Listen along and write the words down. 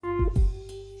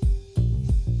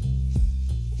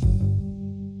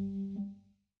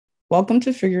Welcome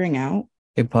to Figuring Out.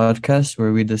 A podcast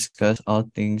where we discuss all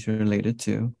things related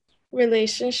to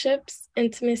relationships,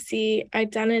 intimacy,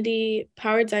 identity,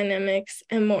 power dynamics,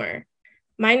 and more.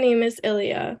 My name is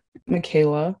Ilya.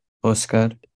 Michaela.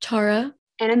 Oscar, Tara,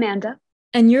 and Amanda.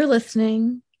 And you're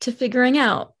listening to Figuring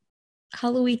Out,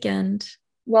 Halloweekend.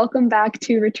 Welcome back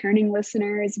to returning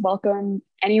listeners. Welcome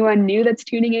anyone new that's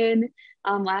tuning in.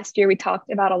 Last year, we talked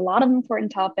about a lot of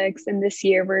important topics, and this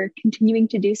year we're continuing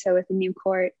to do so with a new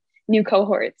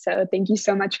cohort. So thank you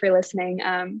so much for listening.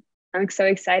 I'm so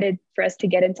excited for us to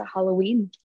get into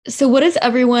Halloween. So what is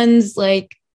everyone's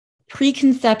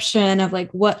preconception of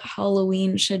what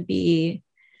Halloween should be,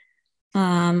 or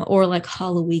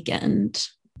Halloweekend?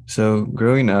 So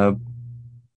growing up,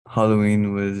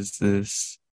 Halloween was the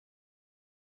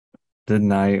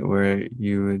night where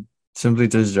you would simply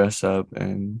just dress up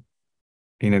and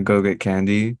go get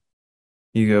candy.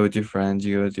 You go with your friends,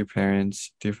 you go with your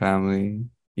parents, with your family.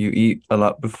 You eat a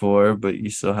lot before, but you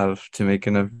still have to make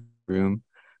enough room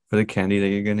for the candy that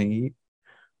you're gonna eat.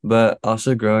 But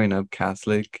also growing up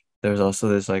Catholic, there's also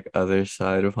this other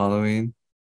side of Halloween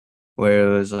where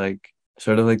it was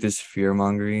sort of this fear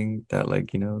mongering that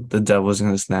the devil's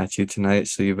gonna snatch you tonight,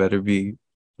 so you better be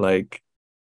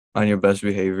on your best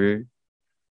behavior,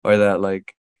 or that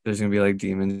there's gonna be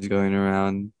demons going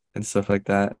around and stuff like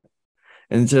that.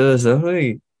 And so it's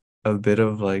definitely a bit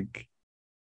of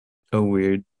a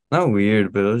weird, not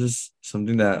weird, but it was just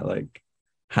something that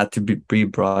had to be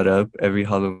brought up every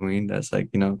Halloween. That's you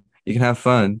can have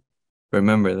fun.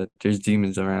 Remember that there's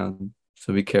demons around,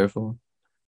 so be careful.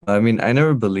 I mean, I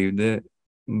never believed it,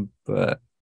 but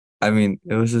I mean,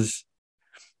 it was just,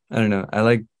 I don't know.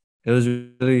 It was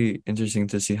really interesting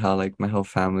to see how my whole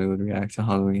family would react to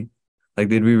Halloween. They'd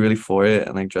be really for it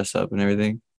and dress up and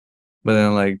everything. But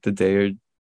then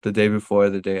the day before,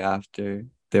 the day after,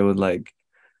 they would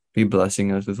be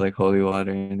blessing us with holy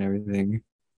water and everything.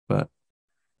 But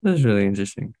it was really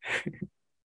interesting.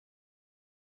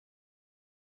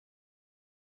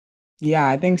 Yeah,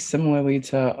 I think similarly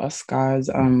to Oscar's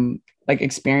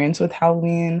experience with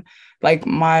Halloween,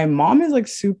 my mom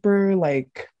is super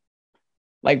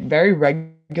very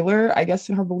regular, I guess,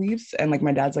 in her beliefs, and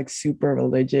my dad's super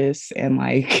religious and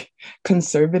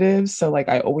conservative. So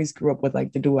I always grew up with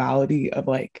the duality of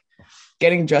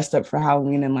getting dressed up for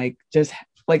Halloween and just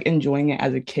enjoying it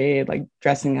as a kid,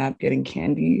 dressing up, getting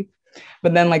candy.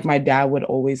 But then my dad would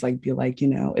always be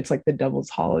it's the devil's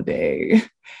holiday.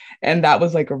 And that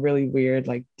was a really weird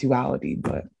duality.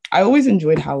 But I always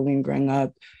enjoyed Halloween growing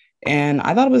up. And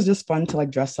I thought it was just fun to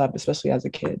dress up, especially as a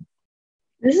kid.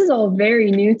 This is all very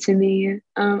new to me.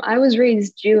 I was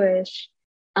raised Jewish.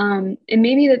 And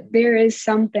maybe that there is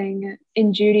something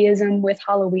in Judaism with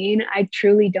Halloween. I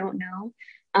truly don't know.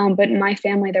 But in my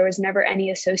family, there was never any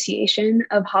association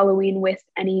of Halloween with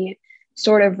any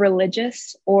sort of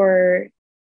religious or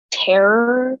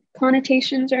terror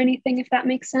connotations or anything, if that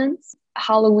makes sense.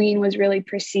 Halloween was really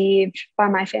perceived by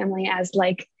my family as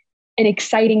an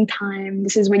exciting time.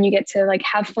 This is when you get to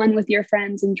have fun with your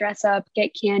friends and dress up,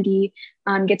 get candy,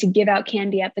 get to give out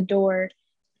candy at the door.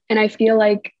 And I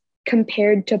feel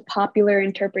compared to popular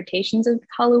interpretations of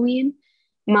Halloween,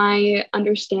 my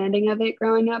understanding of it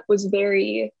growing up was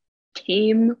very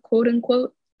tame, quote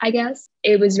unquote, I guess.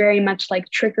 It was very much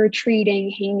trick or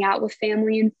treating, hanging out with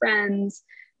family and friends,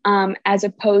 as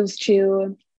opposed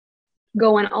to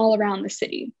going all around the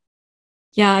city.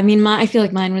 Yeah, I mean, I feel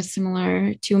mine was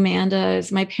similar to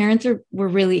Amanda's. My parents were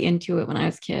really into it when I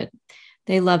was a kid.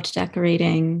 They loved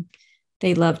decorating.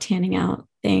 They loved handing out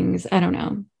things. I don't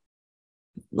know.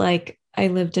 I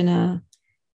lived in a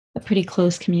pretty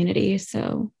close community,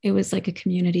 so it was a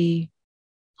community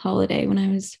holiday when I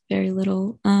was very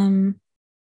little.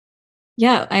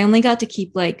 Yeah, I only got to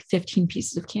keep 15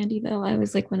 pieces of candy though. I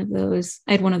was one of those.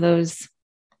 I had one of those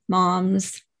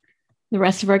moms. The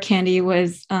rest of our candy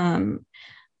was I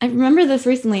remember this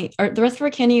recently. The rest of our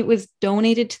candy was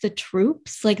donated to the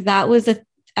troops. That was an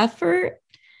effort.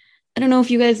 I don't know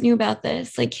if you guys knew about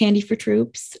this, Candy for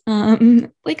Troops. A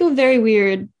very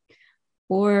weird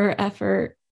war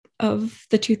effort of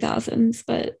the 2000s,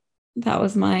 but that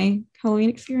was my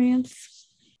Halloween experience.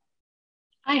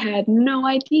 I had no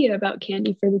idea about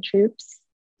Candy for the Troops.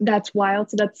 That's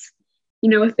wild. So that's,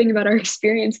 a thing about our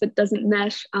experience that doesn't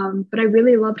mesh. But I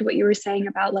really loved what you were saying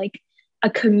about a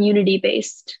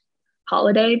community-based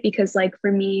holiday, because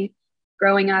for me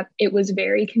growing up, it was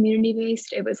very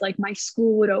community-based. It was my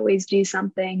school would always do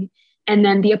something. And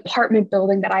then the apartment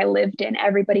building that I lived in,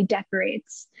 everybody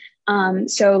decorates.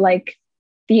 So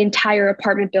the entire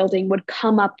apartment building would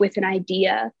come up with an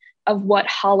idea of what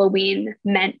Halloween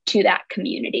meant to that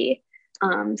community.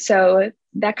 So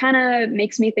that kind of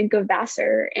makes me think of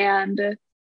Vassar and,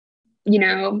 you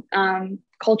know,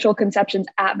 cultural conceptions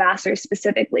at Vassar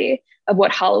specifically of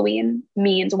what Halloween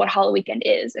means, what Halloweekend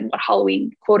is, and what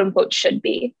Halloween, quote unquote, should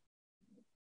be.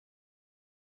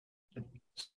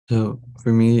 So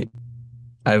for me,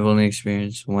 I've only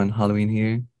experienced one Halloween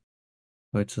here,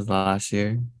 which was last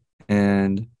year.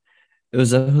 And it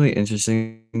was definitely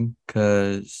interesting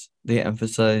because they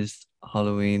emphasized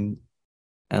Halloween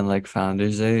and like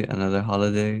Founders Day, another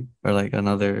holiday or like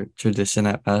another tradition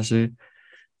at Vassar,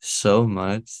 so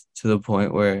much to the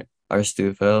point where our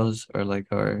Stufels or like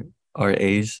our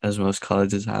A's, as most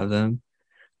colleges have them,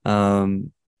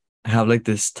 um, have like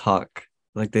this talk.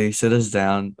 Like they sit us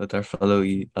down with our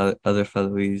other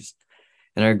fellowies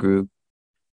in our group,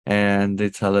 and they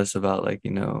tell us about like,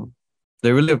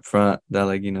 they're really upfront that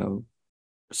like,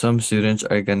 some students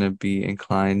are gonna be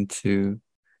inclined to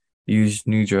use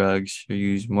new drugs or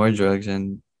use more drugs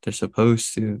than they're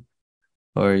supposed to,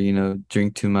 or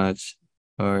drink too much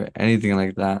or anything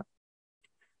like that.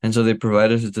 And so they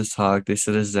provide us with this talk, they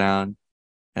sit us down,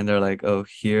 and they're like, oh,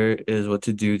 here is what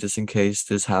to do just in case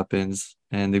this happens.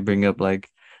 And they bring up like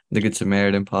the Good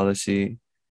Samaritan policy,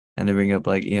 and they bring up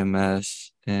like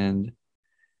EMS and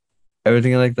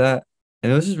everything like that.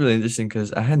 And it was just really interesting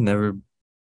because I had never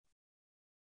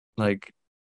like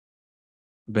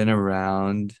been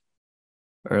around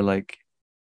or like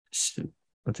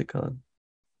what's it called?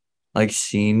 Like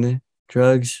seen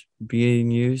drugs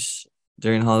being used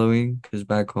during Halloween, because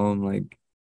back home, like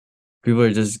people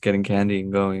are just getting candy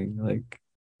and going. Like,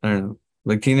 I don't know.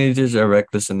 Like teenagers are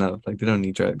reckless enough. Like they don't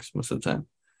need drugs most of the time.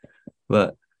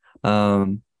 But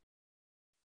um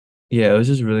yeah, it was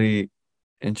just really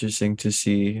interesting to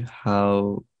see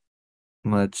how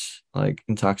much like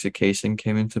intoxication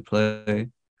came into play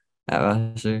at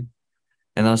Vassar.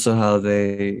 And also how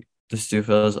the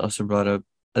Stufels also brought up,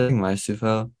 I think my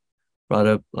Stufel brought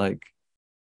up like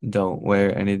don't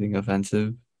wear anything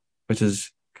offensive, which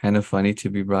is kind of funny to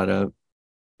be brought up,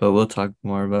 but we'll talk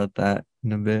more about that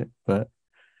in a bit. But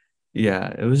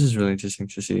yeah, it was just really interesting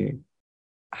to see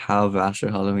how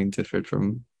Vassar Halloween differed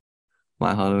from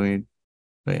my Halloween.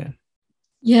 But yeah.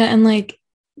 Yeah, and like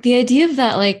the idea of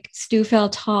that like Stufel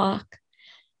talk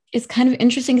is kind of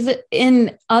interesting because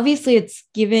obviously it's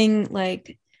giving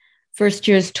like first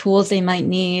years tools they might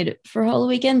need for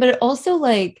Halloweekend, but it also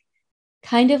like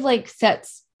kind of like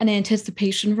sets an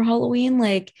anticipation for Halloween.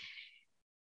 Like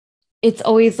it's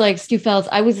always like Stufels.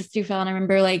 I was a Stufel, and I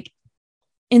remember like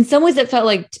in some ways it felt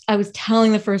like I was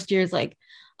telling the first years like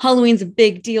Halloween's a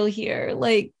big deal here.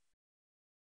 Like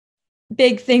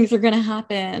big things are going to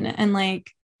happen, and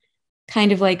like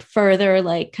kind of like further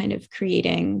like kind of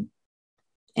creating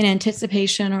an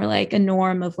anticipation or like a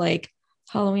norm of like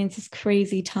Halloween's this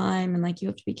crazy time and like you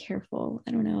have to be careful.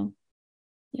 I don't know.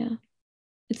 Yeah.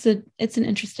 It's an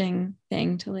interesting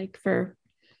thing to like for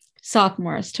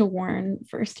sophomores to warn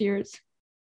first years.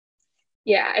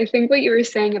 Yeah, I think what you were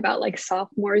saying about like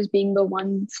sophomores being the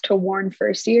ones to warn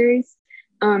first years.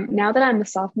 Now that I'm a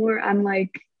sophomore, I'm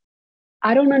like,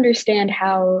 I don't understand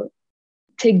how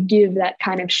to give that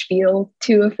kind of spiel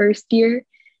to a first year,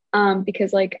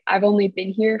 because like I've only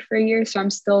been here for a year, so I'm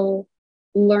still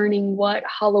learning what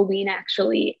Halloween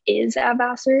actually is at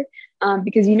Vassar.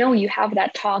 Because you have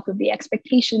that talk of the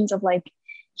expectations of like,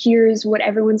 here's what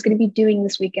everyone's going to be doing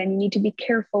this weekend. You need to be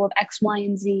careful of X, Y,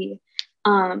 and Z.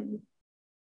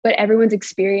 But everyone's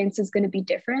experience is going to be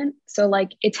different. So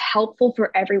like it's helpful for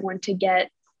everyone to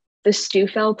get the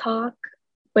Stufel talk,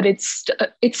 but it's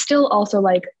still also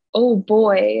like, oh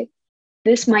boy,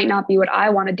 this might not be what I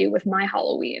want to do with my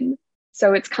Halloween.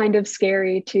 So it's kind of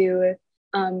scary to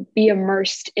be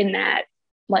immersed in that.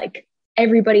 Like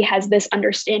everybody has this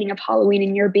understanding of Halloween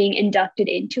and you're being inducted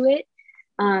into it,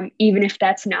 even if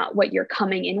that's not what you're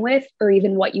coming in with or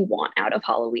even what you want out of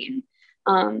Halloween.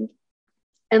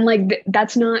 And like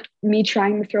that's not me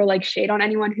trying to throw like shade on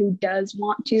anyone who does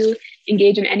want to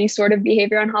engage in any sort of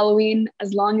behavior on Halloween,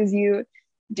 as long as you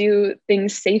do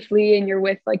things safely and you're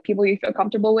with like people you feel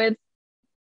comfortable with,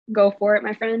 go for it,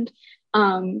 my friend.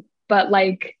 But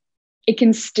like it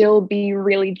can still be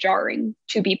really jarring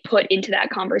to be put into that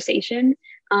conversation.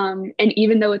 And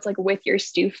even though it's like with your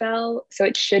Stufel, so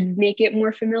it should make it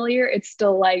more familiar, it's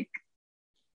still like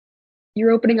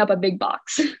you're opening up a big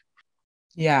box.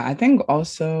 Yeah, I think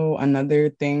also another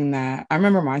thing that I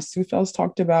remember my Stufels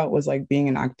talked about was like being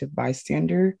an active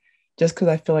bystander, just because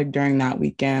I feel like during that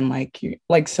weekend,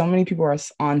 like so many people are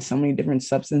on so many different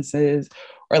substances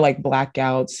or like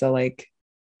blackouts. So like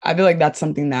I feel like that's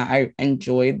something that I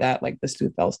enjoyed that like the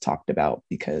Stufels talked about,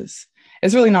 because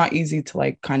it's really not easy to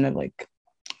like kind of like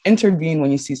intervene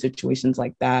when you see situations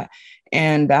like that.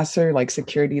 And Vassar, like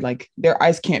security, like their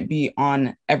eyes can't be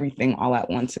on everything all at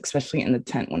once, especially in the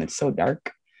tent when it's so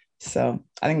dark. So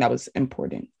I think that was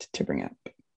important to bring up.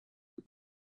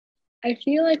 I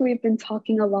feel like we've been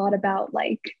talking a lot about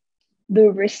like the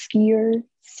riskier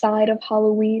side of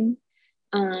Halloween.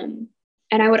 And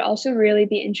I would also really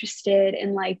be interested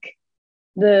in like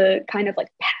the kind of like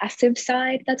passive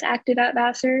side that's active at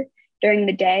Vassar during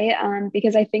the day.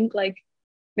 Because I think like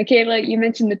Michaela, you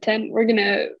mentioned the tent. We're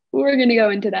gonna go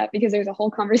into that because there's a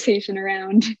whole conversation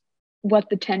around what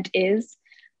the tent is.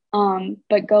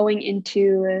 But going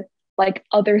into like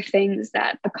other things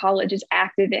that the college is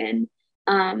active in,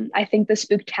 I think the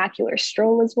Spooktacular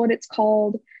Stroll is what it's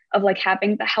called, of like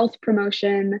having the health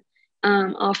promotion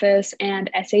office and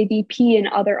SAVP and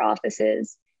other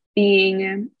offices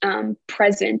being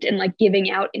present and like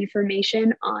giving out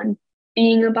information on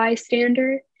being a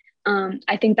bystander.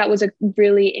 I think that was a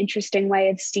really interesting way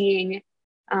of seeing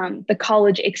the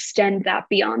college extend that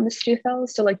beyond the Stufels.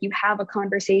 So like you have a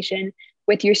conversation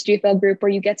with your Stufel group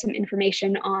where you get some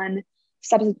information on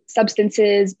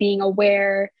substances, being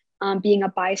aware, being a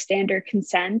bystander,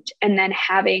 consent, and then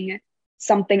having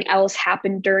something else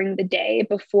happen during the day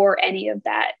before any of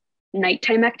that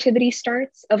nighttime activity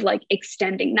starts, of like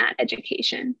extending that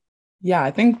education. Yeah,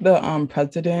 I think the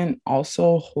president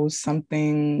also hosts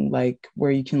something like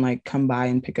where you can like come by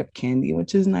and pick up candy,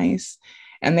 which is nice.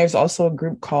 And there's also a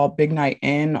group called Big Night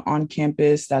In on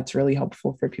campus that's really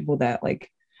helpful for people that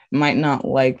like might not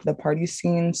like the party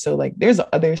scene. So like there's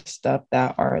other stuff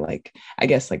that are like, I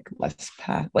guess like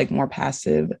like more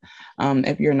passive,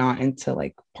 if you're not into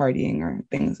like partying or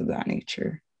things of that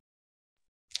nature.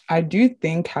 I do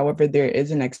think, however, there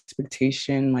is an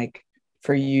expectation like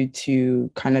for you to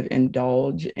kind of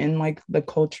indulge in like the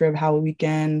culture of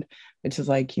Halloweekend, which is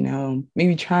like,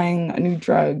 maybe trying a new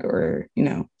drug or,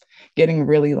 getting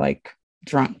really like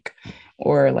drunk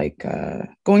or like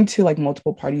going to like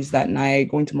multiple parties that night,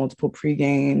 going to multiple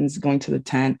pre-games, going to the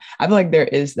tent. I feel like there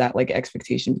is that like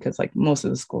expectation because like most of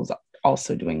the schools are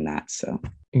also doing that. So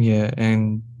Yeah,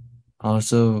 and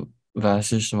also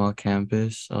Vassar small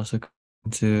campus also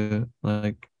to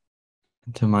like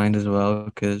to mind as well,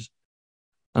 because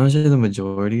I'm gonna say the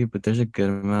majority, but there's a good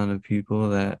amount of people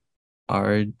that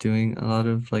are doing a lot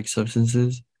of like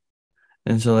substances.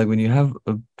 And so like when you have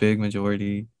a big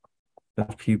majority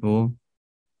of people,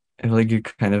 I feel like you're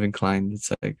kind of inclined.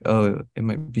 It's like, oh, it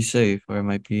might be safe or it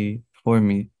might be for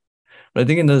me. But I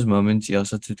think in those moments you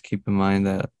also have to keep in mind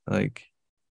that like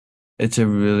it's a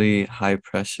really high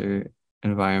pressure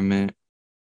environment.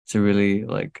 It's a really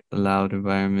like loud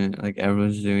environment. Like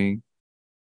everyone's doing,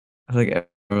 I feel like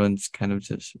everyone's kind of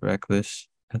just reckless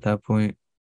at that point,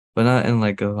 but not in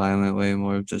like a violent way,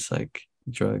 more of just like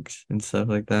drugs and stuff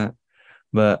like that.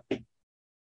 But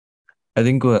I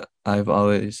think what I've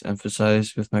always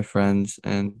emphasized with my friends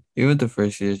and even with the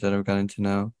first years that I've gotten to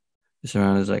know this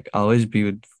around is like always be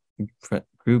with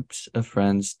groups of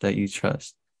friends that you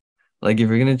trust. Like if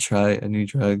you're gonna try a new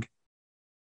drug,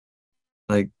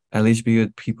 like at least be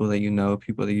with people that you know,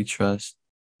 people that you trust,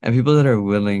 and people that are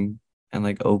willing and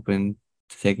like open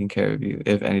to taking care of you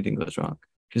if anything goes wrong.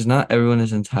 Because not everyone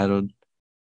is entitled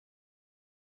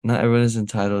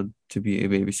to be a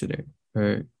babysitter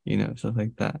or, stuff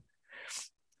like that.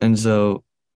 And so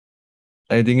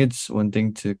I think it's one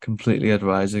thing to completely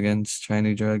advise against trying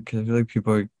a drug because I feel like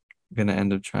people are gonna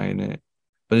end up trying it.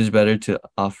 But it's better to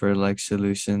offer like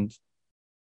solutions.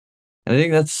 And I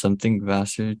think that's something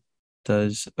Vassar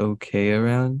does okay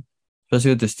around,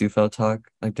 especially with the Stufel talk.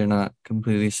 Like they're not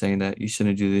completely saying that you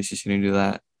shouldn't do this, you shouldn't do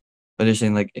that. But they're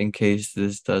saying like in case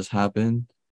this does happen,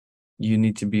 you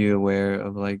need to be aware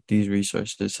of like these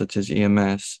resources such as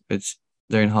EMS. It's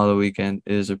during Halloweekend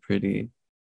is a pretty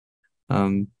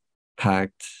um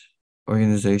packed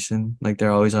organization. Like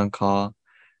they're always on call,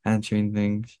 answering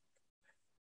things.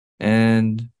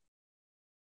 And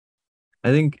I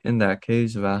think in that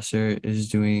case, Vassar is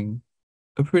doing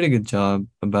a pretty good job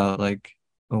about like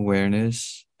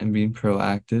awareness and being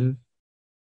proactive.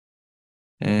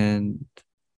 And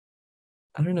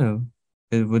I don't know,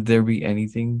 would there be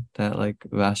anything that like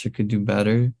Vassar could do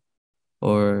better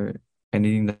or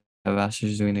anything that Vassar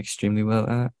is doing extremely well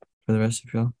at for the rest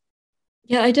of y'all?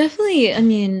 Yeah, I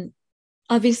mean,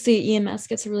 obviously EMS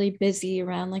gets really busy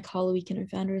around like Halloween and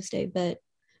Founders Day, but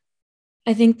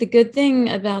I think the good thing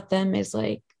about them is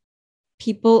like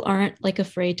people aren't like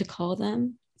afraid to call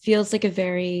them. Feels like a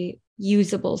very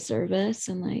usable service,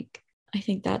 and like I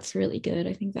think that's really good.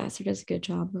 I think Vassar does a good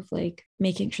job of like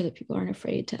making sure that people aren't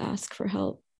afraid to ask for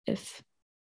help if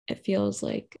it feels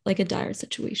like a dire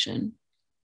situation.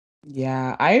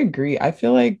 Yeah, I agree. I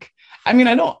feel like, I mean,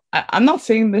 I'm not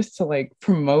saying this to like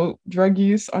promote drug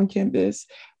use on campus,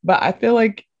 but I feel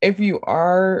like if you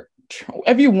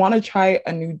want to try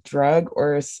a new drug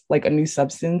or like a new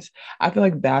substance, I feel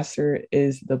like Vassar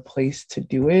is the place to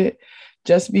do it.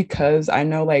 Just because I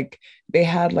know like they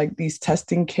had like these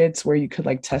testing kits where you could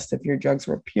like test if your drugs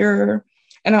were pure.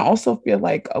 And I also feel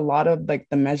like a lot of like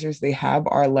the measures they have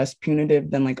are less punitive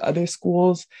than like other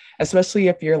schools, especially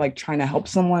if you're like trying to help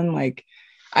someone. Like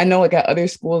I know like at other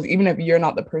schools, even if you're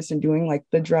not the person doing like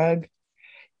the drug,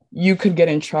 you could get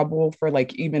in trouble for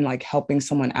like even like helping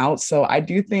someone out. So I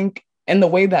do think in the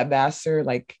way that Vassar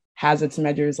like has its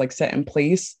measures like set in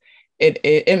place,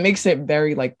 it makes it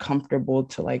very like comfortable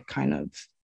to like kind of,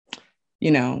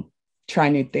 you know, try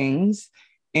new things.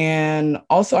 And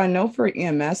also I know for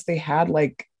EMS, they had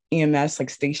like EMS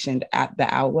like stationed at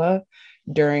the Aula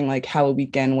during like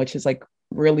Halloweekend, which is like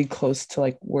really close to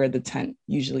like where the tent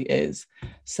usually is.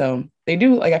 So they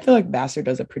do like I feel like Vassar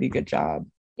does a pretty good job.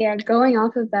 Yeah, going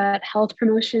off of that, health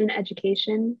promotion and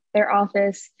education, their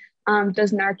office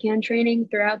does Narcan training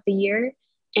throughout the year.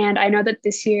 And I know that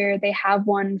this year they have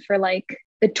one for like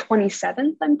the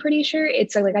 27th, I'm pretty sure.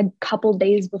 It's like a couple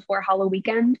days before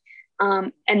Halloweekend.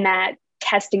 And that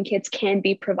testing kits can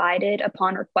be provided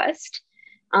upon request.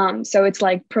 So it's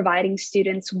like providing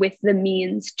students with the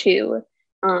means to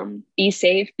be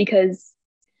safe, because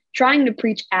trying to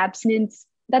preach abstinence,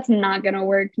 that's not going to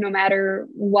work no matter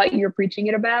what you're preaching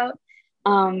it about.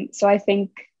 So I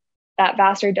think that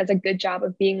Vassar does a good job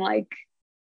of being like,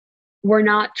 we're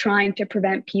not trying to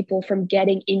prevent people from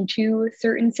getting into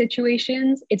certain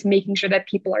situations. It's making sure that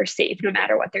people are safe no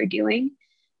matter what they're doing.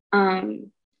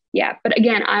 Yeah, but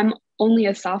again, I'm only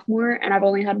a sophomore and I've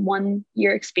only had 1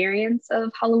 year experience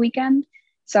of Halloweekend.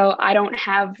 So I don't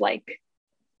have like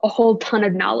a whole ton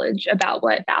of knowledge about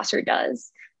what Vassar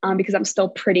does, because I'm still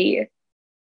pretty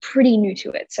new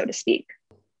to it, so to speak.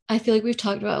 I feel like we've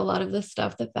talked about a lot of the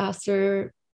stuff that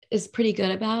Vassar is pretty good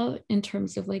about in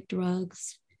terms of like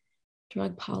drugs,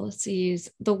 drug policies.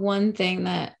 The one thing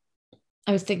that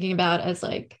I was thinking about as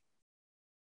like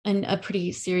a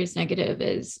pretty serious negative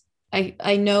is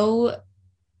I know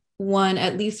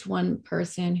at least one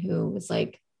person who was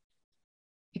like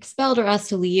expelled or asked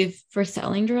to leave for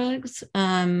selling drugs.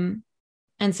 And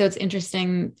so it's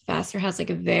interesting. Vassar has like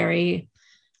a very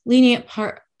lenient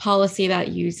policy about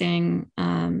using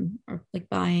or like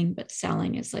buying, but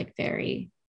selling is like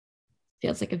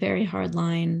feels like a very hard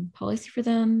line policy for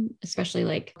them, especially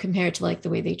like compared to like the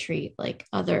way they treat like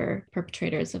other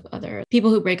perpetrators of other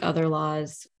people who break other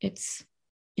laws. It's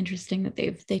interesting that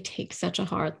they take such a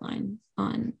hard line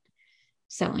on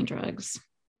selling drugs.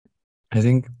 I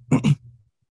think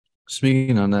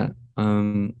speaking on that,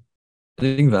 I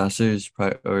think Vassar's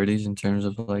priorities in terms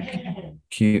of like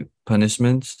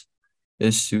punishments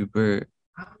is super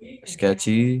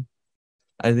sketchy.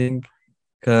 I think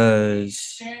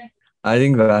because I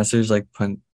think Vassar's like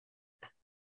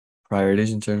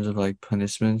priorities in terms of like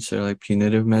punishments or like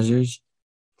punitive measures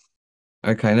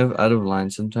are kind of out of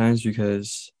line sometimes,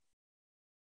 because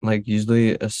like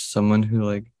usually as someone who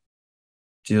like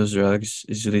deals drugs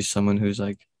is usually someone who's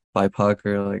like BIPOC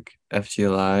or like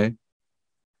FTLI.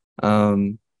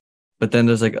 But then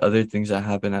there's like other things that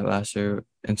happen at Vassar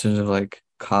in terms of like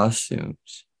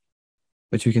costumes,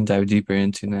 which we can dive deeper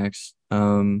into next.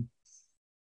 In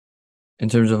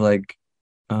terms of like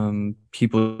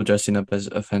people dressing up as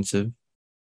offensive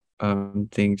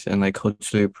things and like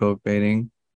culturally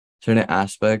appropriating certain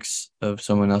aspects of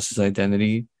someone else's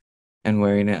identity and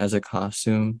wearing it as a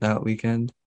costume that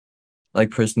weekend. Like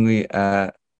personally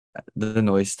at the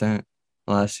noise tent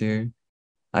last year,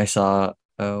 I saw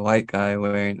a white guy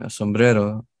wearing a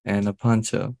sombrero and a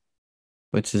poncho,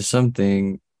 which is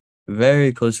something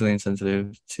very closely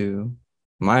insensitive to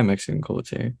my Mexican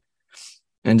culture.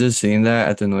 And just seeing that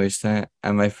at the noise tent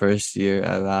at my first year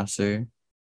at Vassar,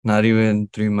 not even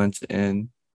 3 months in,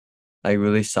 like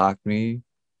really shocked me.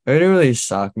 Or it didn't really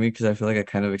shock me because I feel like I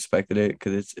kind of expected it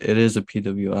because it is a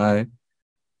PWI.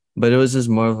 But it was just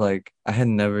more of like I had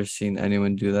never seen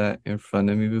anyone do that in front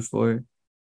of me before.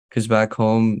 Because back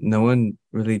home, no one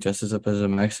really dresses up as a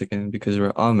Mexican because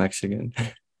we're all Mexican.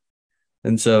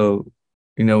 And so,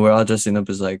 we're all dressing up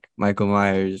as like Michael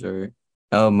Myers or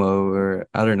Elmo or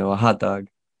I don't know, a hot dog.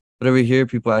 But over here,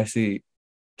 people actually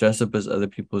dress up as other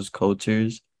people's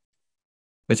cultures,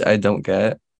 which I don't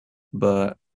get.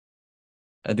 But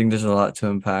I think there's a lot to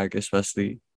unpack,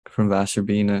 especially from Vassar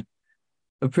being a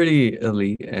pretty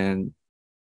elite and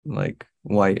like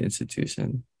white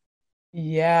institution.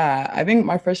 Yeah, I think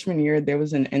my freshman year there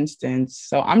was an instance.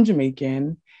 So I'm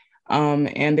Jamaican.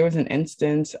 And there was an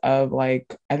instance of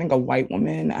like, I think a white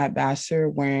woman at Vassar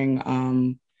wearing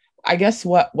I guess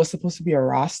what was supposed to be a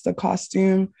Rasta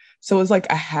costume. So it was like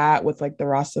a hat with like the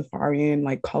Rastafarian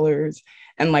like colors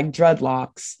and like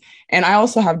dreadlocks. And I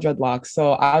also have dreadlocks.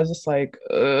 So I was just like,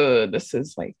 this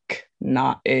is like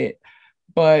not it.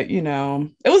 But you know,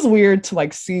 it was weird to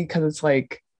like see because it's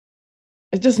like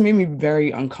it just made me very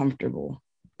uncomfortable.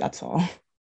 That's all.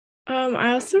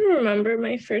 I also remember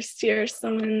my first year,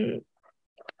 someone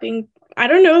being, I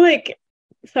don't know, like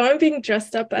someone being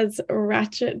dressed up as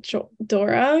Ratchet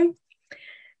Dora.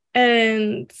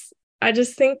 And I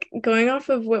just think going off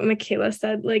of what Michaela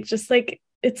said, like just like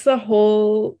it's the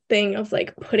whole thing of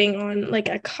like putting on like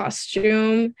a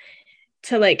costume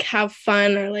to like have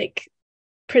fun or like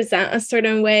present a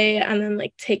certain way and then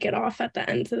like take it off at the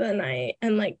end of the night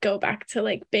and like go back to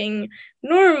like being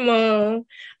normal.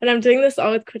 And I'm doing this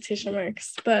all with quotation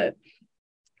marks, but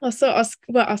also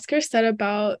what Oscar said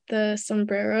about the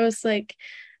sombreros, like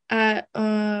at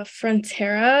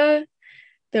Frontera,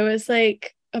 there was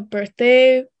like a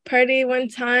birthday party one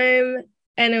time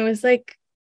and it was like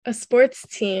a sports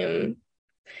team.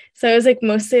 So it was like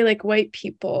mostly like white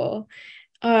people.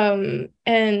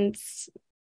 And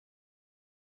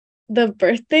the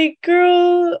birthday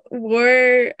girl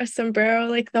wore a sombrero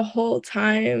like the whole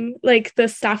time. Like the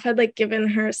staff had like given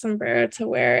her a sombrero to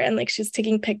wear and like she's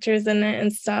taking pictures in it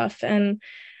and stuff. And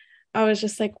I was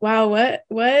just like, wow,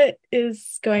 what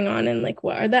is going on and like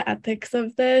what are the ethics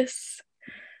of this?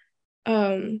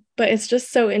 But it's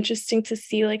just so interesting to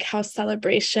see like how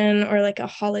celebration or like a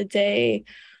holiday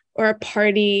or a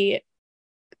party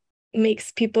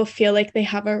makes people feel like they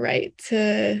have a right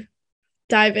to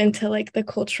dive into like the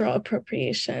cultural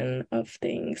appropriation of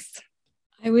things.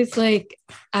 I was like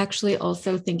actually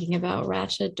also thinking about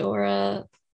Ratchet Dora.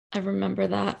 I remember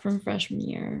that from freshman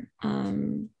year.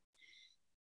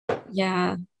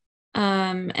 Yeah.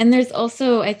 And there's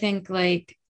also, I think,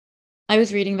 like, I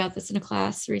was reading about this in a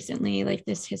class recently, like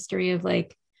this history of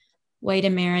like white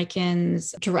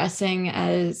Americans dressing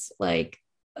as like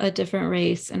a different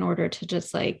race in order to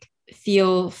just like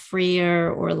feel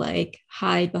freer or like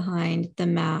hide behind the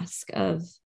mask of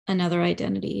another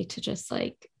identity to just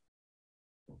like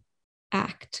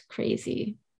act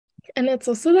crazy. And it's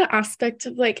also the aspect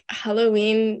of like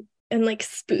Halloween and like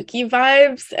spooky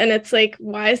vibes. And it's like,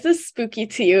 why is this spooky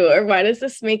to you? Or why does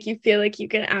this make you feel like you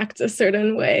can act a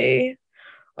certain way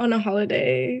on a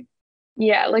holiday?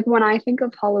 Yeah, like when I think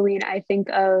of Halloween, I think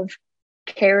of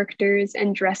characters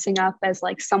and dressing up as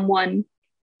like someone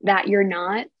that you're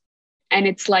not. And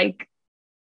it's like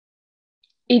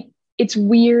it's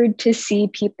weird to see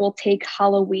people take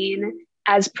Halloween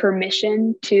as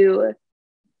permission to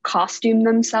costume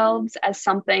themselves as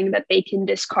something that they can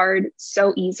discard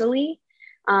so easily.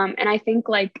 And I think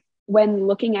like when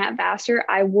looking at Vassar,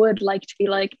 I would like to be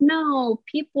like, no,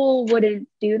 people wouldn't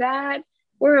do that.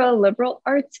 We're a liberal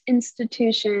arts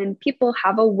institution. People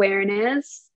have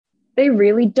awareness. They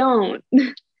really don't.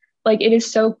 Like it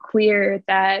is so clear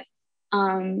that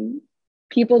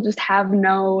people just have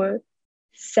no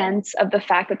sense of the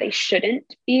fact that they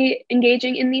shouldn't be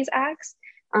engaging in these acts.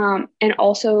 And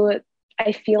also,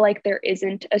 I feel like there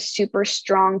isn't a super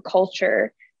strong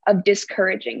culture of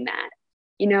discouraging that.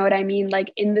 You know what I mean?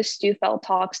 Like in the Stufel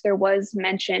talks, there was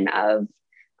mention of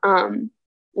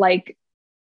like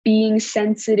being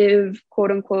sensitive, quote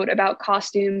unquote, about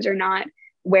costumes or not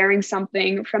wearing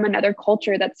something from another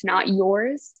culture that's not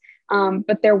yours.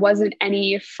 But there wasn't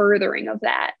any furthering of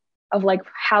that, of like,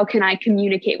 how can I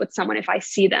communicate with someone if I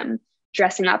see them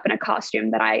dressing up in a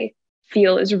costume that I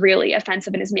feel is really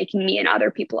offensive and is making me and other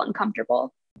people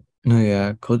uncomfortable? No,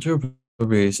 yeah, cultural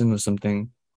appropriation was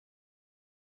something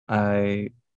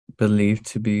I believe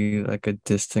to be like a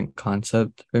distant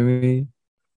concept for me.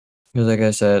 Because like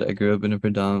I said, I grew up in a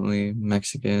predominantly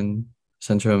Mexican,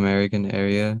 Central American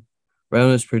area where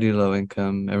everyone was pretty low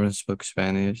income, everyone spoke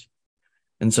Spanish.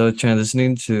 And so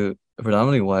transitioning to a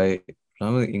predominantly white,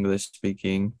 predominantly English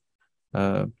speaking,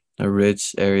 a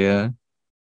rich area,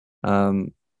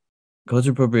 um,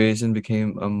 cultural appropriation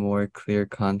became a more clear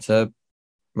concept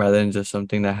rather than just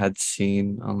something that I had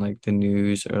seen on like the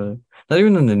news or not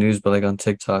even on the news, but like on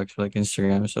TikTok or like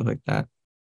Instagram and stuff like that.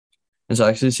 And so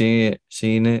actually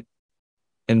seeing it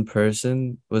in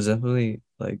person was definitely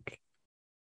like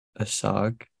a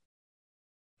shock,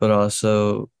 but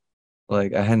also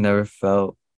like I had never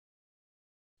felt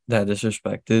that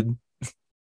disrespected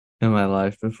in my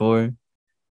life before.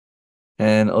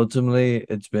 And ultimately,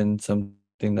 it's been something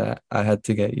that I had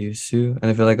to get used to. And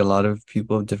I feel like a lot of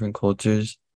people of different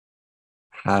cultures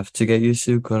have to get used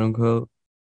to, quote unquote,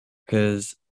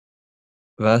 because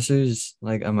Vassar's,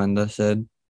 like Amanda said,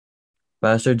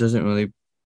 Vassar doesn't really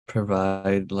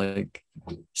provide like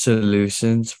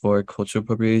solutions for cultural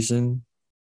appropriation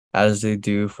as they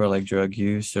do for like drug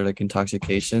use or like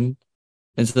intoxication.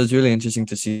 And so it's really interesting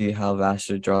to see how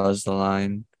Vassar draws the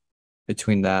line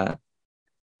between that.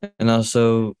 And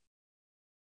also,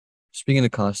 speaking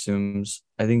of costumes,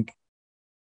 I think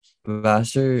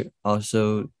Vassar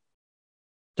also,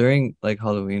 during like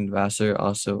Halloween, Vassar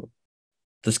also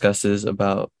discusses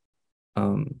about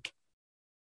um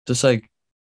just like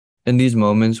in these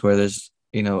moments where there's,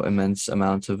 immense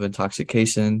amounts of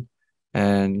intoxication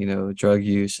and, drug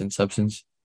use and substance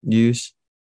use,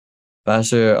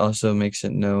 Vassar also makes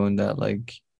it known that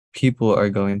like people are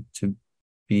going to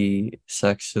be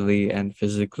sexually and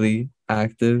physically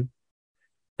active.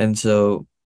 And so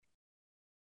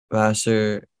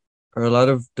Vassar,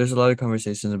 there's a lot of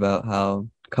conversations about how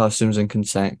costumes and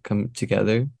consent come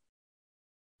together.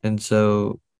 And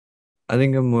so I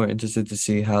think I'm more interested to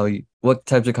see what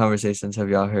types of conversations have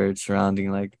y'all heard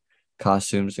surrounding like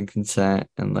costumes and consent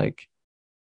and like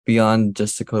beyond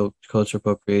just the cultural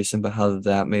appropriation, but how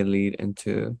that may lead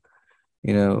into,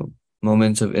 you know,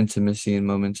 moments of intimacy and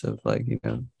moments of like,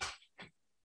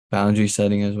 boundary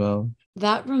setting as well.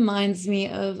 That reminds me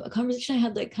of a conversation I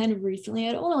had like kind of recently.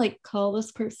 I don't want to like call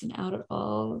this person out at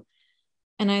all.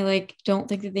 And I like don't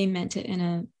think that they meant it in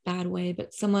a bad way,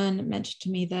 but someone mentioned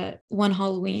to me that one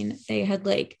Halloween they had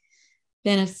like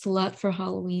been a slut for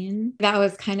Halloween. That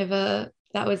was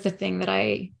the thing that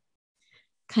I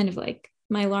kind of like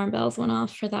my alarm bells went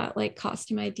off for that like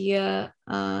costume idea.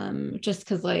 Just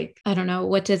because like, I don't know,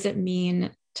 what does it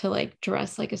mean to like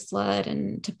dress like a slut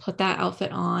and to put that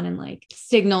outfit on and like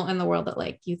signal in the world that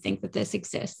like you think that this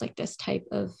exists, like this type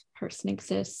of person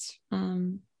exists,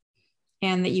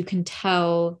 and that you can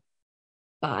tell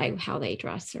by how they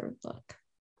dress or look.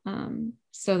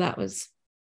 So that was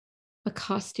a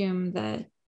costume that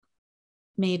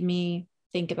made me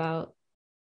think about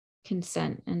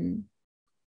consent and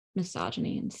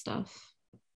misogyny and stuff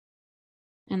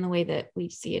and the way that we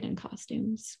see it in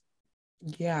costumes.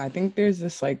 Yeah, I think there's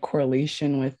this like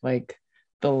correlation with like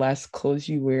the less clothes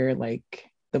you wear, like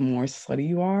the more slutty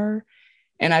you are.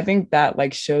 And I think that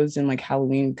like shows in like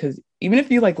Halloween, because even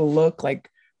if you like look like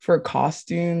for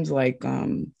costumes, like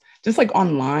just like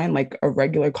online, like a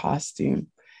regular costume,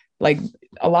 like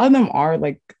a lot of them are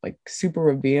like super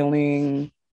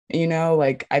revealing,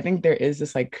 like I think there is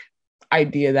this like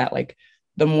idea that like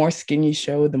the more skin you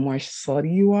show, the more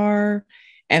slutty you are.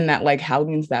 And that like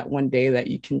Halloween's that one day that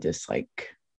you can just like,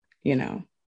 be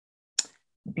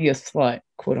a slut,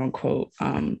 quote unquote.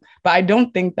 But I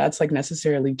don't think that's like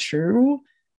necessarily true.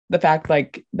 The fact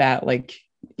like that, like,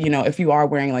 if you are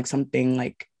wearing like something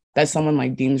like that someone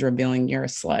like deems revealing, you're a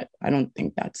slut. I don't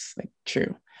think that's like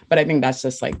true. But I think that's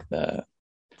just like the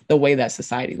way that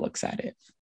society looks at it.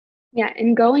 Yeah,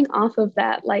 and going off of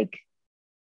that, like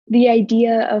the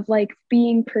idea of like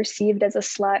being perceived as a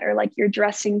slut or like you're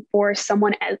dressing for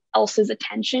someone else's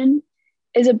attention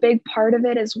is a big part of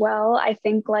it as well. I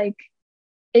think like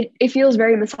it feels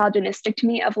very misogynistic to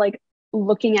me of like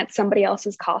looking at somebody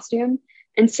else's costume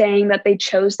and saying that they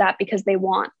chose that because they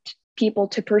want people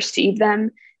to perceive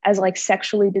them as like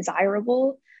sexually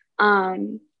desirable.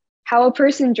 How a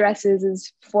person dresses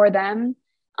is for them.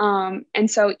 And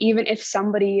so even if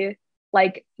somebody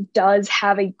like does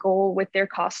have a goal with their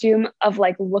costume of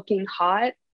like looking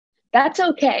hot, that's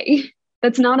okay.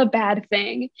 That's not a bad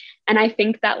thing. And I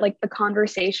think that like the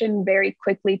conversation very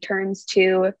quickly turns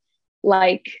to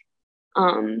like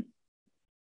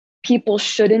people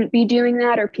shouldn't be doing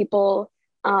that, or people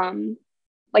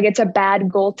like it's a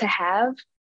bad goal to have.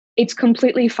 It's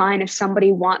completely fine if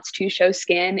somebody wants to show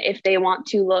skin, if they want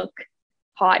to look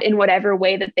hot in whatever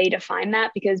way that they define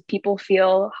that, because people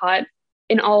feel hot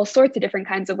in all sorts of different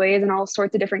kinds of ways and all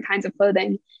sorts of different kinds of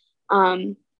clothing.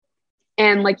 And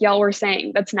like y'all were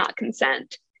saying, that's not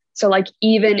consent. So like,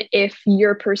 even if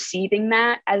you're perceiving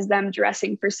that as them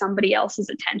dressing for somebody else's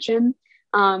attention,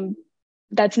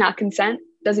 that's not consent.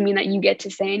 Doesn't mean that you get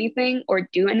to say anything or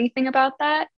do anything about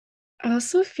that. I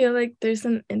also feel like there's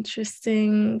an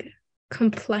interesting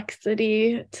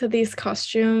complexity to these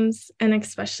costumes, and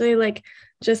especially like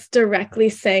just directly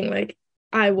saying like,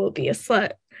 I will be a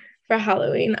slut for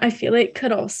Halloween, I feel like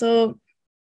could also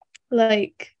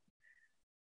like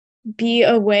be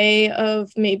a way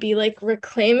of maybe like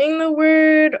reclaiming the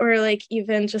word, or like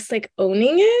even just like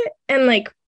owning it, and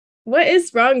like what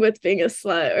is wrong with being a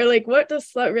slut, or like what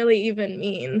does slut really even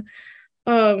mean.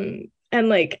 And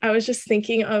like I was just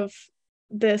thinking of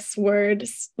this word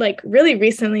like really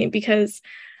recently because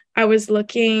I was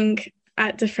looking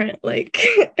at different like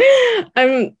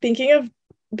I'm thinking of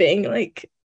being like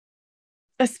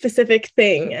a specific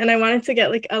thing, and I wanted to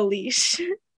get like a leash.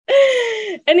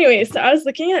 Anyway, so I was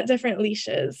looking at different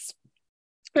leashes,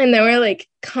 and there were like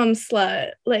cum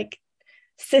slut, like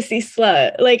sissy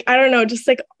slut, like I don't know, just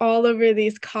like all over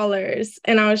these collars.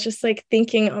 And I was just like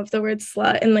thinking of the word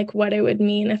slut and like what it would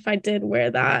mean if I did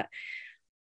wear that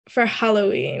for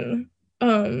Halloween.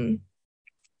 So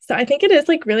I think it is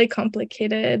like really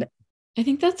complicated. I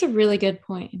think that's a really good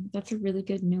point. That's a really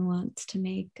good nuance to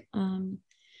make,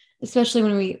 especially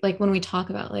when we talk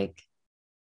about like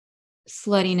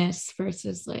sluttiness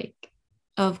versus like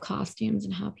of costumes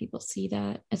and how people see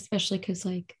that, especially because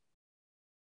like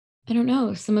I don't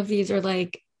know, some of these are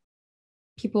like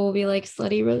people will be like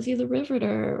slutty Rosie the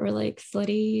Riveter or like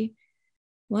slutty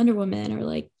Wonder Woman, or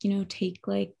like, you know, take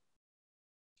like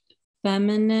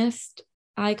feminist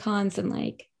icons and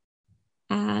like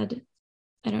add,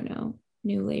 I don't know,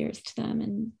 new layers to them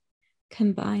and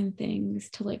combine things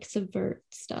to like subvert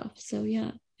stuff. So yeah,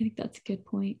 I think that's a good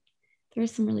point. There are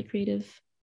some really creative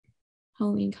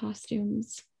Halloween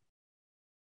costumes.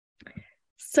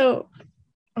 So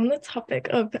on the topic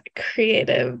of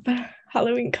creative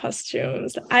Halloween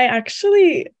costumes, I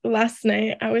actually last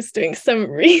night I was doing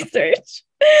some research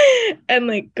and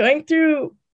like going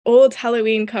through old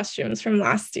Halloween costumes from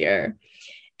last year,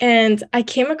 and I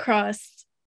came across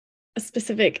a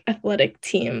specific athletic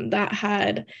team that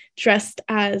had dressed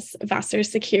as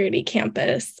Vassar's security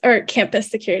campus, or campus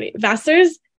security,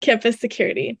 Vassar's campus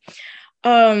security.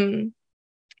 So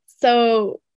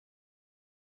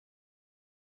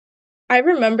I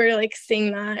remember like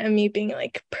seeing that and me being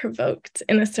like provoked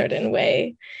in a certain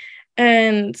way.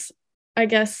 And I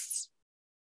guess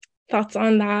thoughts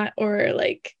on that, or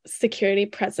like security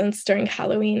presence during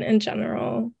Halloween in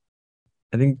general.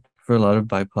 I think for a lot of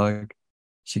BIPOC,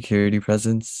 security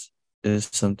presence is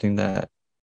something that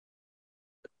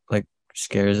like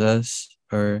scares us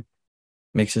or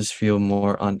makes us feel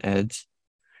more on edge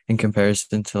in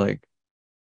comparison to like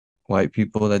white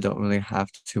people that don't really have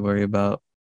to worry about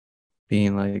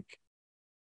being like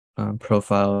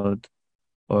profiled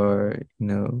or, you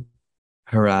know,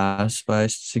 harassed by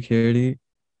security.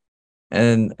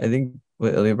 And I think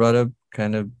what Ilya brought up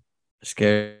kind of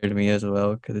scared me as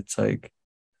well, because it's like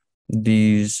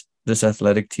this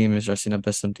athletic team is dressing up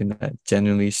as something that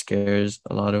genuinely scares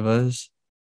a lot of us.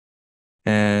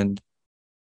 And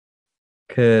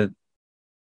could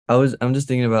I'm just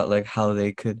thinking about like how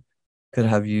they could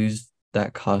have used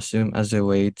that costume as a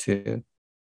way to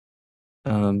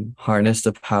harness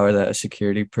the power that a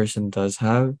security person does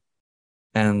have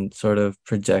and sort of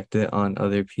project it on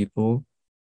other people,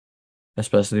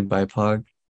 especially BIPOC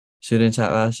students at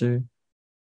Vassar.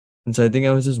 And so I think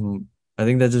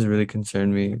that just really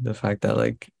concerned me, the fact that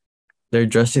like they're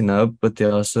dressing up, but they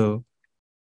also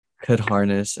could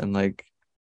harness and like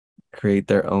create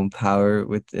their own power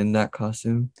within that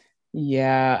costume.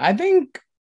 Yeah, I think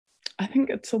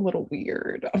it's a little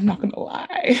weird. I'm not gonna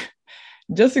lie.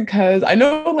 Just because I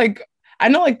know like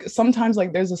sometimes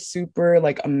like there's a super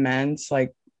like immense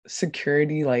like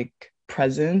security like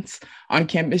presence on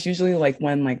campus, usually like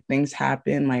when like things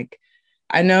happen. Like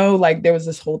I know like there was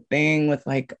this whole thing with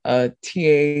like a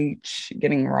TH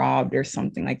getting robbed or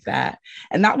something like that.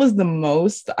 And that was the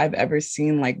most I've ever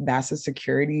seen like VASA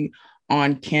security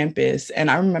on campus.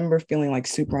 And I remember feeling like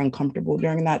super uncomfortable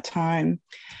during that time,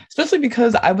 especially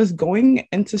because I was going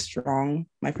into Strong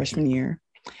my freshman year,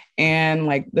 and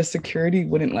like the security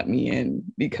wouldn't let me in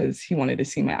because he wanted to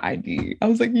see my ID. I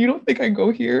was like, you don't think I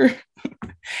go here?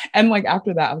 And like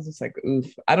after that, I was just like,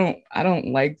 oof, I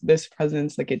don't like this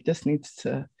presence. Like it just needs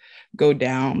to go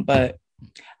down. But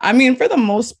I mean, for the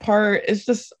most part, it's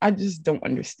just I just don't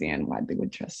understand why they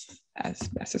would dress as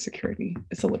a security.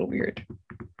 It's a little weird.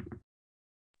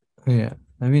 Yeah.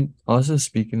 I mean, also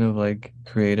speaking of like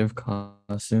creative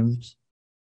costumes,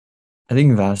 I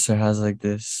think Vassar has like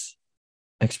this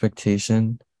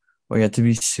expectation where you have to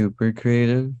be super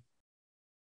creative.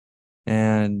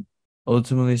 And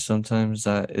ultimately, sometimes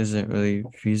that isn't really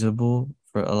feasible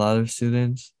for a lot of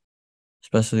students,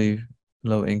 especially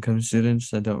low income students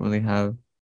that don't really have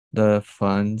the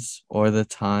funds or the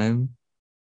time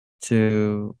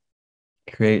to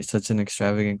create such an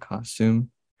extravagant costume.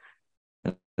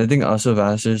 And I think also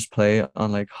Vassar's play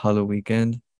on like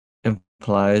Halloweekend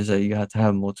implies that you have to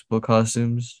have multiple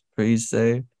costumes for each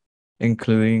day,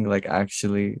 including like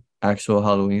actual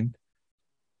Halloween.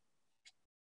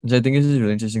 So I think it's just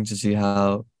really interesting to see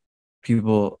how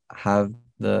people have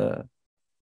the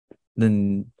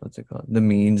what's it called, the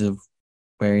means of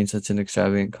wearing such an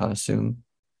extravagant costume,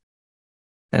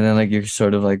 and then like you're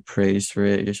sort of like praised for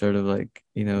it. You're sort of like,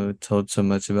 you know, told so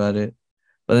much about it,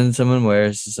 but then someone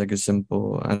wears just like a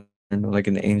simple, I don't know, like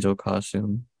an angel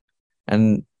costume.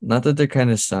 And not that they're kind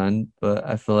of stunned, but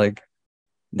I feel like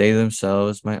they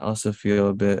themselves might also feel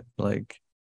a bit like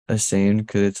ashamed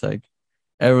because it's like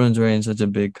everyone's wearing such a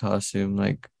big costume,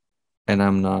 like, and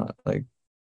I'm not. Like,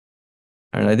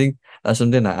 and I think that's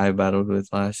something that I battled with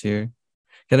last year.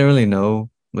 I didn't really know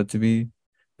what to be,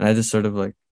 and I just sort of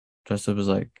like dressed up as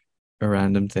like a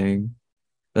random thing.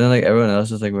 But then like everyone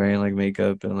else is like wearing like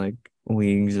makeup and like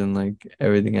wings and like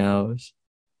everything else.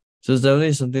 So it's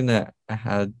definitely something that I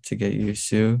had to get used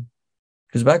to.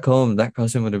 Because back home, that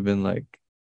costume would have been like,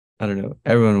 I don't know,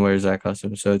 everyone wears that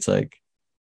costume. So it's like,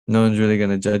 no one's really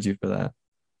going to judge you for that.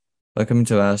 But coming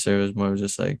to Vassar, it was more of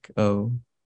just like, oh,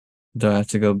 do I have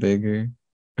to go bigger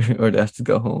or do I have to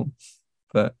go home?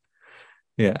 But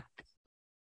yeah.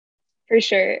 For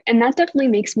sure. And that definitely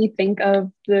makes me think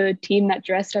of the team that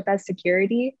dressed up as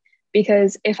security,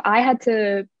 because if I had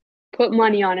to put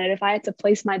money on it, if I had to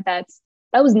place my bets,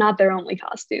 that was not their only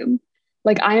costume.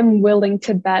 Like, I am willing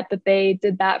to bet that they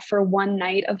did that for one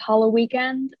night of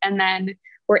Halloweekend and then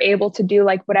were able to do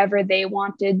like whatever they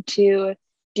wanted to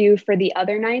do for the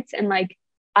other nights. And like,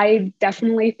 I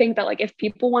definitely think that like if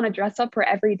people want to dress up for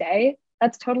every day,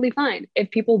 that's totally fine.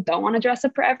 If people don't want to dress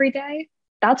up for every day,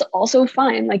 that's also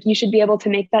fine. Like, you should be able to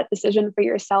make that decision for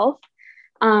yourself.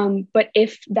 But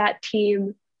if that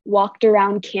team walked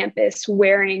around campus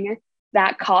wearing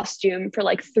that costume for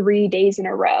like 3 days in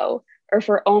a row or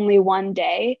for only one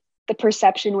day, the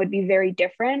perception would be very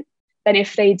different than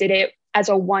if they did it as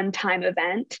a one-time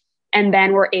event and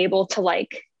then were able to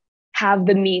like have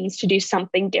the means to do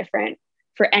something different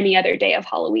for any other day of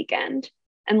Halloweekend.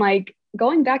 And like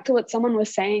going back to what someone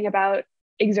was saying about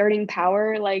exerting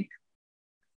power, like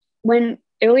when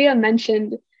Ilya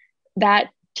mentioned that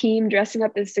team dressing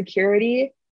up as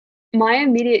security, my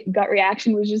immediate gut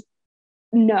reaction was just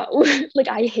no.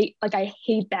 I hate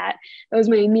that. That was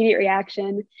my immediate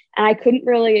reaction. And I couldn't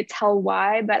really tell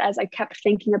why, but as I kept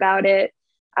thinking about it,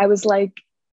 I was like,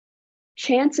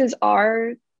 chances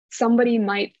are somebody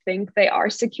might think they are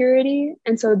security.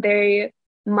 And so they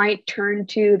might turn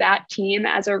to that team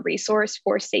as a resource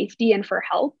for safety and for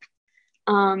help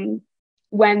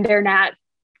when they're not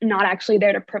actually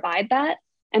there to provide that.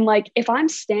 And like, if I'm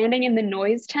standing in the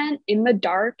noise tent in the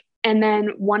dark and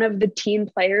then one of the team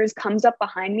players comes up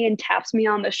behind me and taps me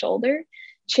on the shoulder,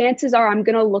 chances are I'm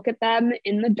going to look at them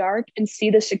in the dark and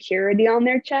see the security on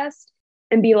their chest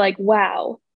and be like,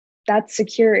 wow, that's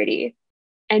security,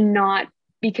 and not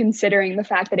be considering the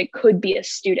fact that it could be a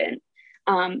student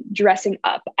dressing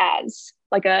up as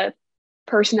like a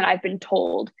person that I've been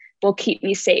told will keep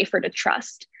me safe or to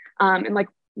trust. And like,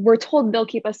 we're told they'll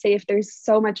keep us safe. There's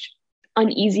so much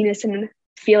uneasiness and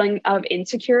feeling of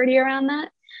insecurity around that.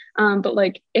 But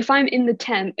like, if I'm in the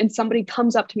tent and somebody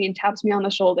comes up to me and taps me on the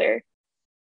shoulder,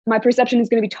 my perception is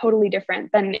going to be totally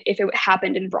different than if it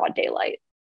happened in broad daylight.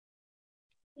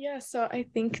 Yeah, so I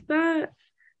think that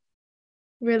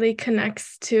really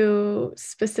connects to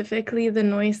specifically the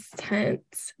noise tent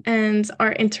and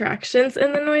our interactions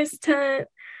in the noise tent.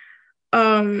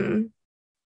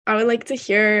 I would like to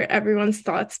hear everyone's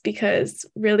thoughts, because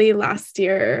really last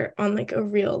year on like a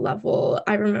real level,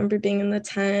 I remember being in the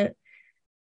tent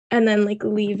and then like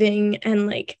leaving and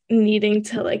like needing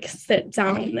to like sit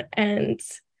down and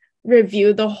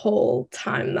review the whole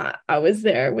time that I was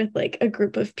there with like a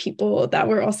group of people that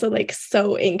were also like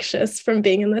so anxious from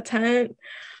being in the tent.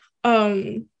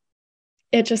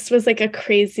 It just was like a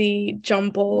crazy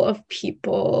jumble of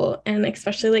people, and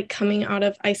especially like coming out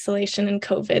of isolation and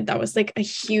COVID, that was like a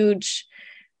huge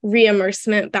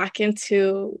reimmersement back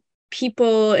into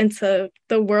people, into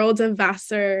the world of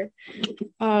Vassar.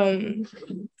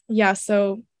 Yeah,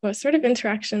 so what sort of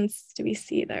interactions do we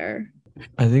see there?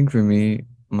 I think for me,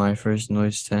 my first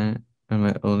noise tent and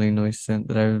my only noise tent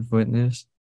that I've witnessed,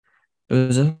 it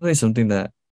was definitely something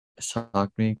that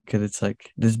shocked me because it's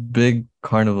like this big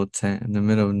carnival tent in the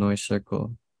middle of noise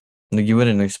circle. Like, you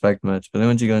wouldn't expect much, but then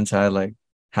once you go inside, like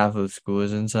half of school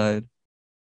is inside.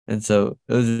 And so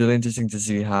it was really interesting to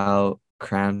see how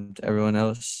cramped everyone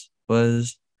else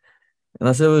was.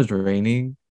 Unless it was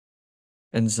raining.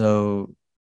 And so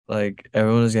like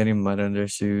everyone was getting mud on their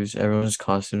shoes, everyone's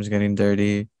costumes getting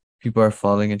dirty, people are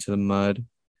falling into the mud.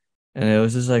 And it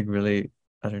was just like really,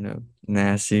 I don't know,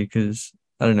 nasty because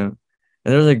I don't know.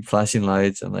 And there was like flashing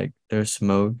lights and like there was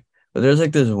smoke. But there's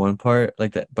like this one part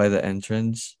like that by the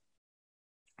entrance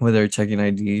where they're checking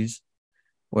IDs,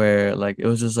 where like it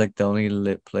was just like the only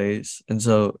lit place. And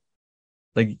so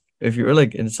like if you were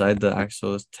like inside the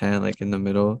actual tent, like in the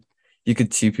middle, you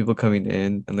could see people coming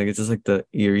in, and like it's just like the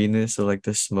eeriness of like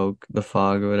the smoke, the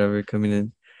fog or whatever coming in.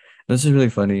 And this is really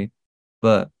funny.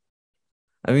 But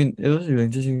I mean, it was really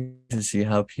interesting to see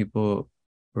how people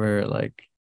were like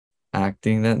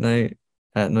acting that night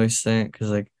at Noise Stand, because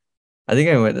like I think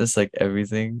I witnessed like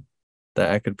everything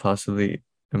that I could possibly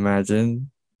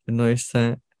imagine in Noise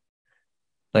Stand.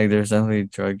 Like there's definitely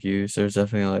drug use, there's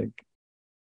definitely like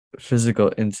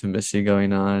physical intimacy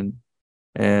going on,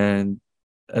 and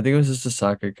I think it was just a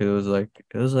soccer because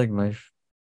it was like my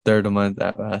third month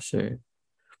at Vassar,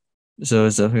 so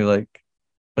it's definitely like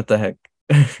what the heck.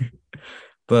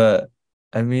 But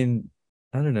I mean,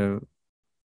 I don't know.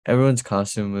 Everyone's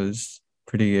costume was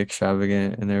pretty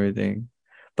extravagant and everything.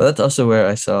 But that's also where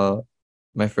I saw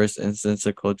my first instance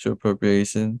of cultural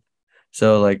appropriation.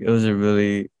 So like it was a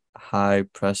really high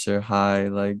pressure, high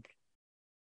like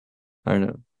I don't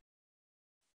know,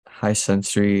 high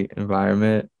sensory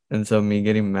environment. And so me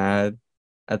getting mad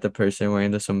at the person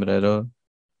wearing the sombrero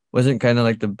wasn't kind of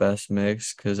like the best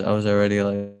mix because I was already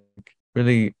like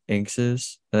really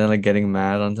anxious and then like getting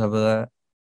mad on top of that.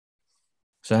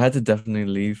 So I had to definitely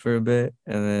leave for a bit,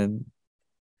 and then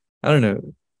I don't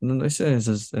know. Malaysia is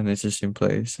just an interesting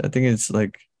place. I think it's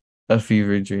like a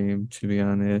fever dream, to be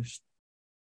honest.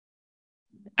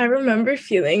 I remember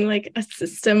feeling like a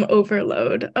system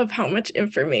overload of how much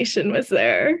information was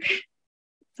there.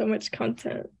 So much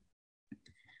content.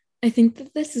 I think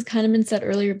that this has kind of been said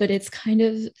earlier, but it's kind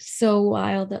of so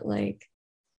wild that like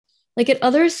at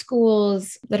other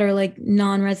schools that are like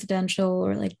non-residential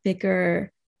or like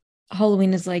bigger,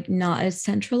 Halloween is like not as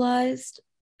centralized.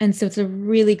 And so it's a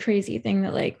really crazy thing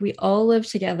that like we all live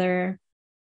together,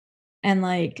 and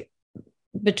like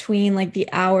between like the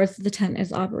hours the tent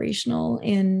is operational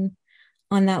in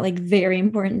on that like very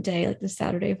important day, like the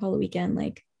Saturday of Halloweekend,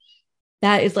 like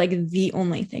that is like the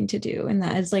only thing to do. And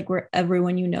that is like where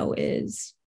everyone you know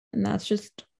is. And that's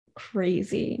just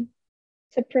crazy.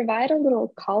 To provide a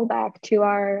little callback to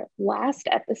our last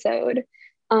episode,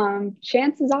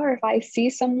 chances are if I see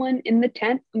someone in the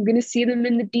tent, I'm going to see them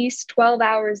in the Dees 12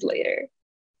 hours later.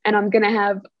 And I'm going to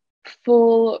have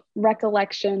full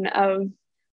recollection of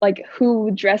like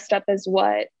who dressed up as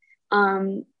what.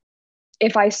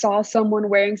 If I saw someone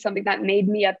wearing something that made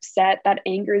me upset, that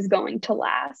anger is going to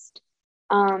last.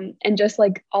 And just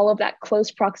like all of that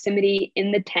close proximity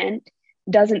in the tent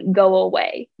doesn't go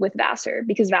away with Vassar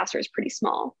because Vassar is pretty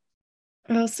small.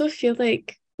 I also feel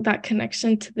like that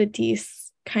connection to the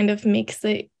Dees kind of makes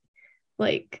it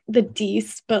like the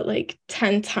Dees, but like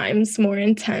 10 times more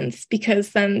intense,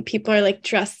 because then people are like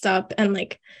dressed up and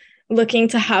like looking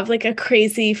to have like a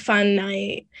crazy fun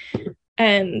night.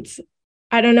 And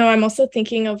I don't know, I'm also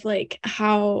thinking of like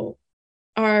how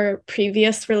our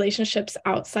previous relationships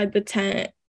outside the tent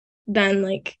then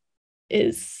like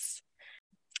is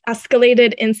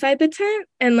escalated inside the tent,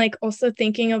 and like also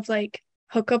thinking of like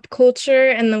hookup culture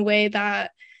and the way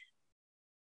that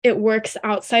it works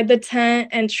outside the tent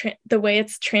and the way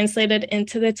it's translated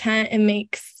into the tent.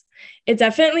 It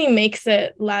definitely makes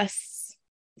it less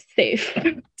safe,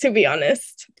 to be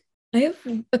honest. I have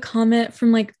a comment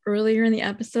from like earlier in the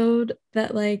episode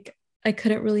that like I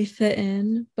couldn't really fit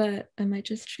in, but I might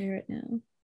just share it now.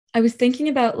 I was thinking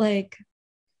about like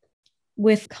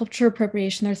with culture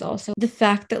appropriation, there's also the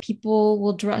fact that people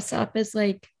will dress up as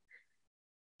like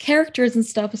characters and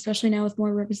stuff, especially now with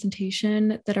more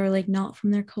representation, that are like not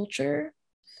from their culture.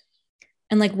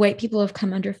 And like white people have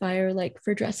come under fire like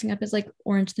for dressing up as like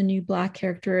Orange the New Black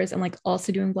characters and like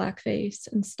also doing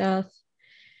blackface and stuff.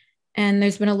 And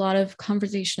there's been a lot of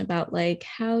conversation about like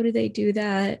how do they do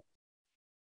that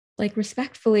like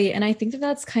respectfully. And I think that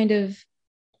that's kind of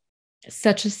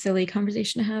such a silly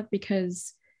conversation to have,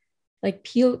 because like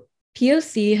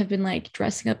POC have been like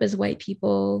dressing up as white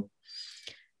people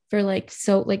for like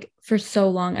for so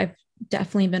long. I've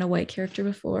definitely been a white character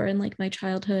before in like my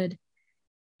childhood,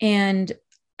 and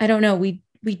I don't know, we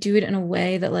do it in a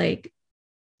way that like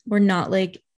we're not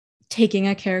like taking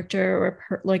a character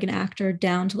or like an actor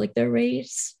down to like their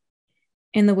race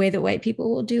in the way that white people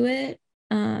will do it.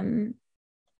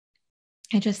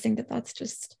 I just think that that's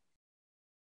just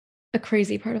a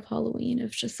crazy part of Halloween,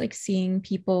 of just like seeing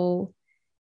people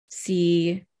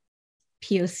see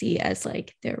POC as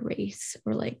like their race,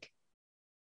 or like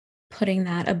putting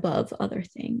that above other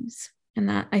things. And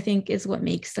that I think is what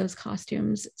makes those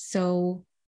costumes so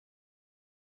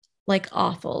like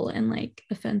awful and like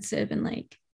offensive and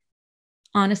like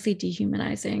honestly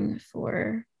dehumanizing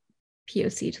for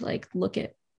POC to like look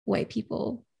at white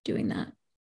people doing that.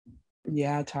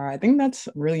 Yeah, Tara, I think that's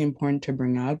really important to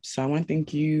bring up. So I want to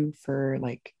thank you for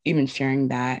like even sharing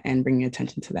that and bringing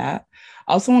attention to that.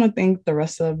 I also want to thank the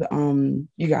rest of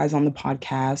you guys on the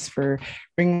podcast for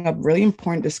bringing up really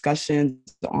important discussions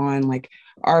on like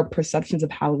our perceptions of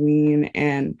Halloween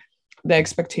and the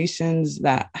expectations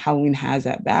that Halloween has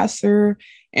at Vassar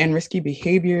and risky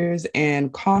behaviors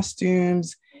and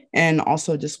costumes and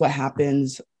also just what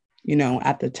happens,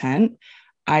 at the tent.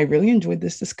 I really enjoyed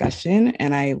this discussion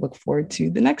and I look forward to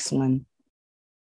the next one.